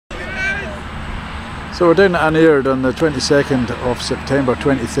So we're down at Annaird on the 22nd of September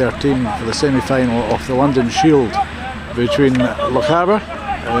 2013 for the semi-final of the London Shield between Lochaber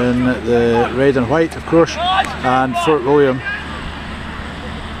in the red and white, of course, and Fort William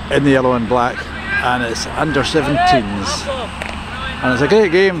in the yellow and black, and it's under 17s. And it's a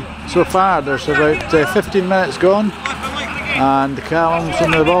great game so far. There's about 15 minutes gone, and Callum's on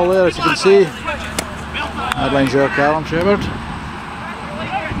the ball there, as you can see. Headlines there, Callum Shepherd.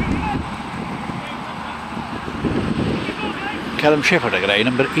 Callum Shepherd, a guy,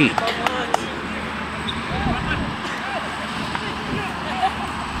 number 8.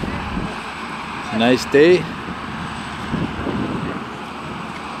 It's a nice day.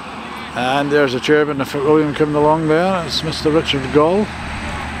 And there's the chairman of Fort William coming along there. It's Mr. Richard Gall.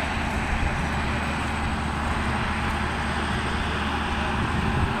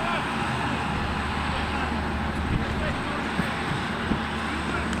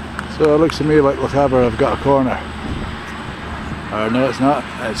 So it looks to me like Lochaber have got a corner. Or no, it's not.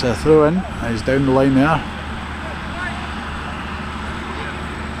 It's a throw in. He's down the line there.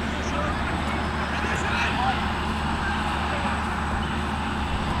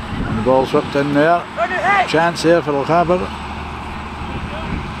 And the ball's whipped in there. Chance here for Lochaber.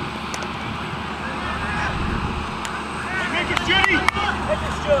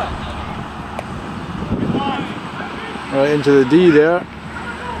 Right into the D there.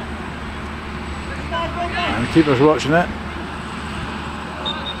 And the keeper's watching it.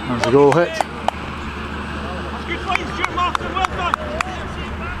 That's a goal hit.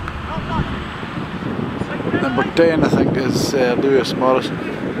 Number 10, I think, is Lewis Morrison.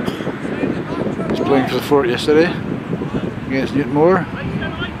 He's playing for the Fort yesterday against Newtonmore.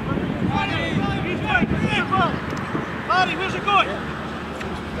 Where's it going?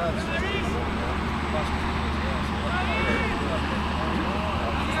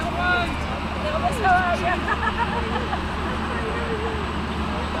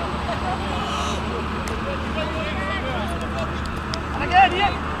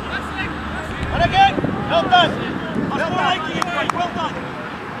 And again, well done. Well done.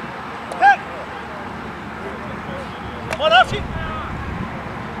 Pick. Come on, Archie.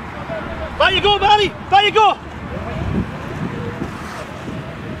 Back you go, Barry. Back you go.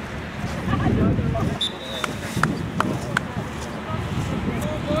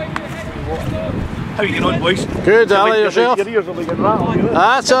 How are you getting on, boys? Good, Ali, yourself? Your ears are like getting rattled.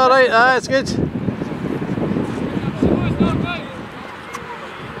 That's alright, that's good.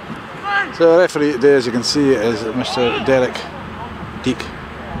 So the referee today, as you can see, is Mr. Derek Deek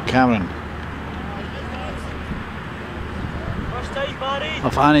Cameron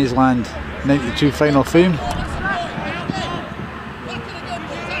of Annie's Land 92 Final Fame.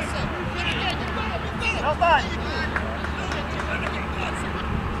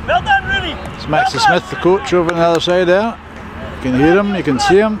 Well done, Rooney. Smaxi Smith, the coach, over on the other side there. You can hear him, you can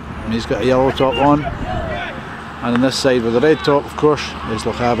see him. He's got a yellow top on. And on this side with the red top, of course, is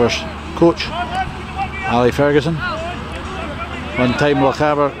Lochaber's coach, Ali Ferguson. One time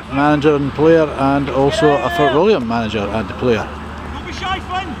Lochaber manager and player, and also a Fort William manager and player. Don't be shy,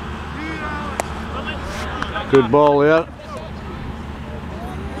 Finn. Good ball there.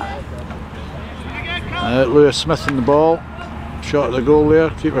 Lewis Smith in the ball. Shot at the goal there.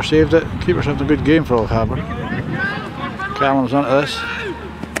 Keeper saved it. Keeper's having a good game for Lochaber. Callum's onto this.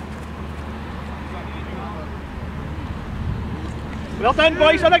 Well done,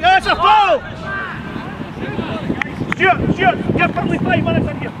 boys. I think that's a foul. Stuart, give probably 5 minutes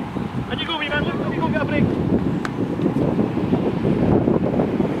in here. And you go, wee man. Let me go get a break.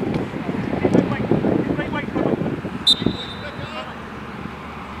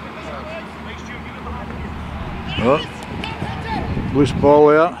 Oh, loose ball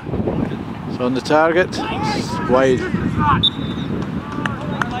there. It's on the target. It's wide.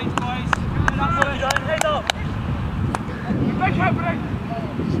 Head up.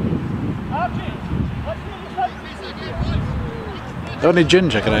 Only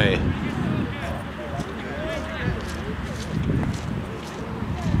ginger can I?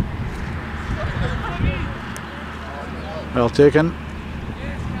 Well taken.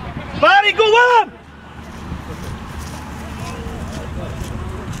 Barry, go with him!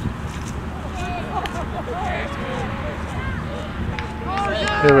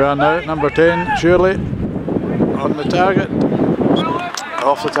 Here we are now, number 10, Shirley, on the target,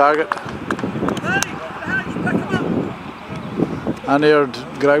 off the target. Annaird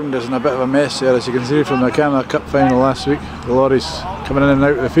ground is in a bit of a mess there, as you can see from the Canada Cup final last week. The lorries coming in and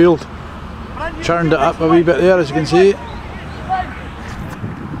out of the field. Churned it up a wee bit there, as you can see.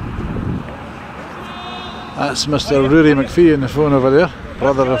 That's Mr. Rory McPhee on the phone over there,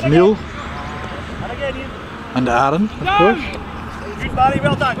 brother of Neil. again, Ian. And Aaron, of course. Good, Barry,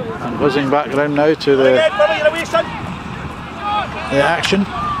 well done. And whizzing back round now to the Again, Billy, you're away, son. action.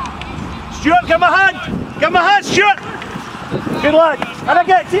 Stuart, give him a hand. Give him a hand, Stuart. Good lad. And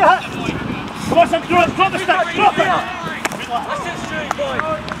again, see your hat. Come on, son, drop the stick. Drop it. Good lad. That's it, Stuart, boy.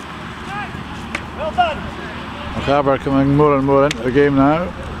 Well done. Lochaber coming more and more into the game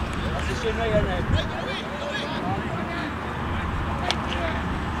now.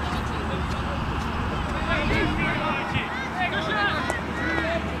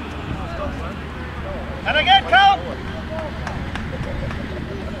 And again, Cal.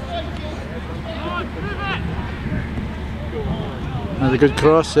 Another good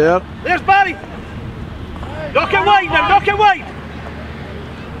cross there. There's Barry. Knock it wide now, knock it wide.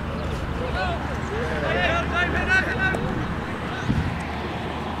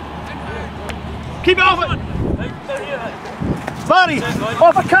 Keep it off it. Barry,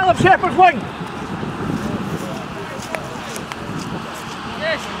 off of Caleb Shepherd's wing.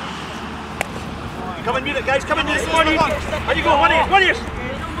 Come and meet it, guys, come and meet it. There you go, one ears.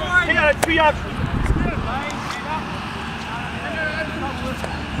 Take it out, 3 yards.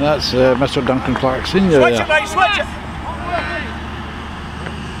 That's Mr. Duncan Clark Senior Switch there. it, right, switch it.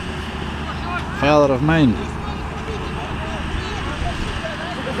 Father of mine.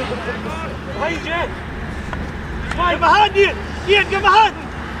 Behind you. Give him a hand, Ian. Ian, give him a hand.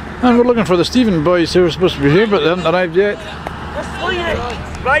 And we're looking for the Stephen boys who were supposed to be here, but they haven't arrived yet.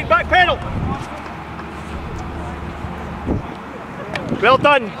 Right, back pedal. Well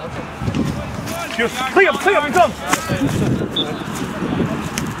done. Clear, come.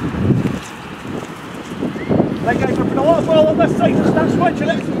 Right guys, we're putting a lot of ball on this side, so start switching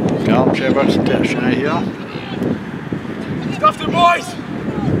it. Callum Shepherd's dead shy here. Stuffed it, boys.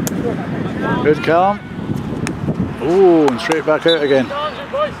 Good Callum. Oh, and straight back out again.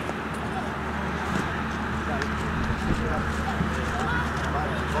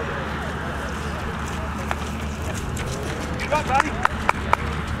 Back, Barry.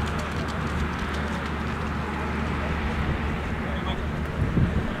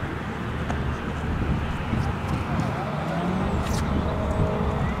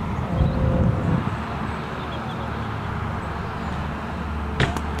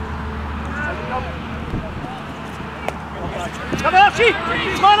 Come on, Archie!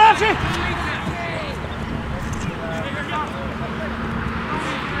 Come on, Archie!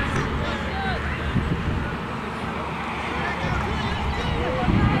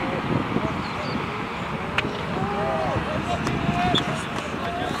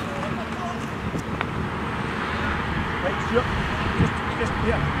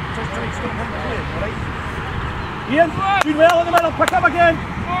 Ian, doing well in the middle, pick up again.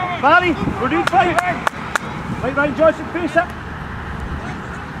 Barry, we're doing fine. Right, Ryan Johnson, face it.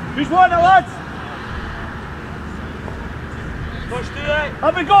 Who's won it, lads? Let's do it.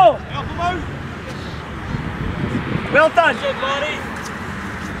 Have we go? Help him out. Well done. Good, Barry.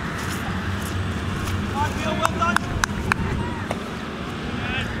 Well done.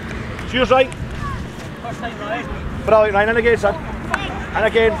 Cheers, right. First time, Ryan. Brilliant, Ryan, and again, son. And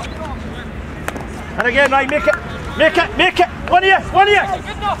again. And again, Ryan, make it. Make it! One here! Good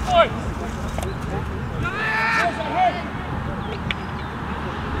enough, boy!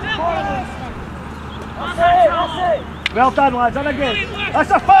 Well done, lads, and again.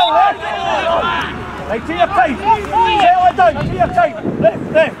 That's a foul, eh? Right, take your time. Settle it down, take your time.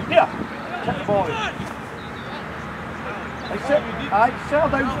 There, here. Kick the ball in. Right, settle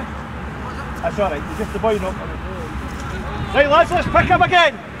down. That's alright, you're just the boy, no. Right, lads, let's pick up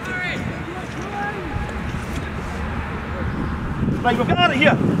again. Right, we've got Aaron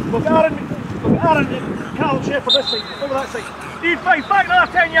here. We've got Aaron and Carl Shepherd this side, over that side. Need 5, back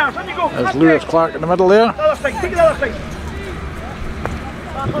another 10 yards, on you go. There's Lewis Clark in the middle there. Other side, take the other side.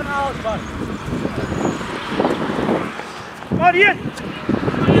 Back on Alex, man. Come on, Ian.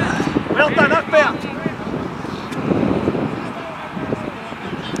 Well done, that's better.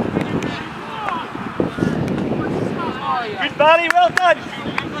 Good, Barry, well done.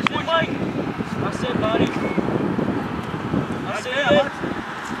 That's it, Barry. That's it,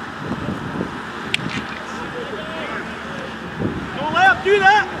 don't let him do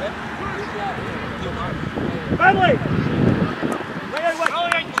that! Finally! Right out,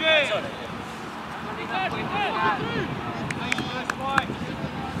 brilliant, Jay!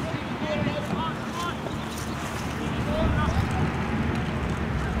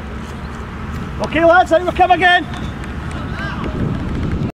 Okay, lads, out we come again!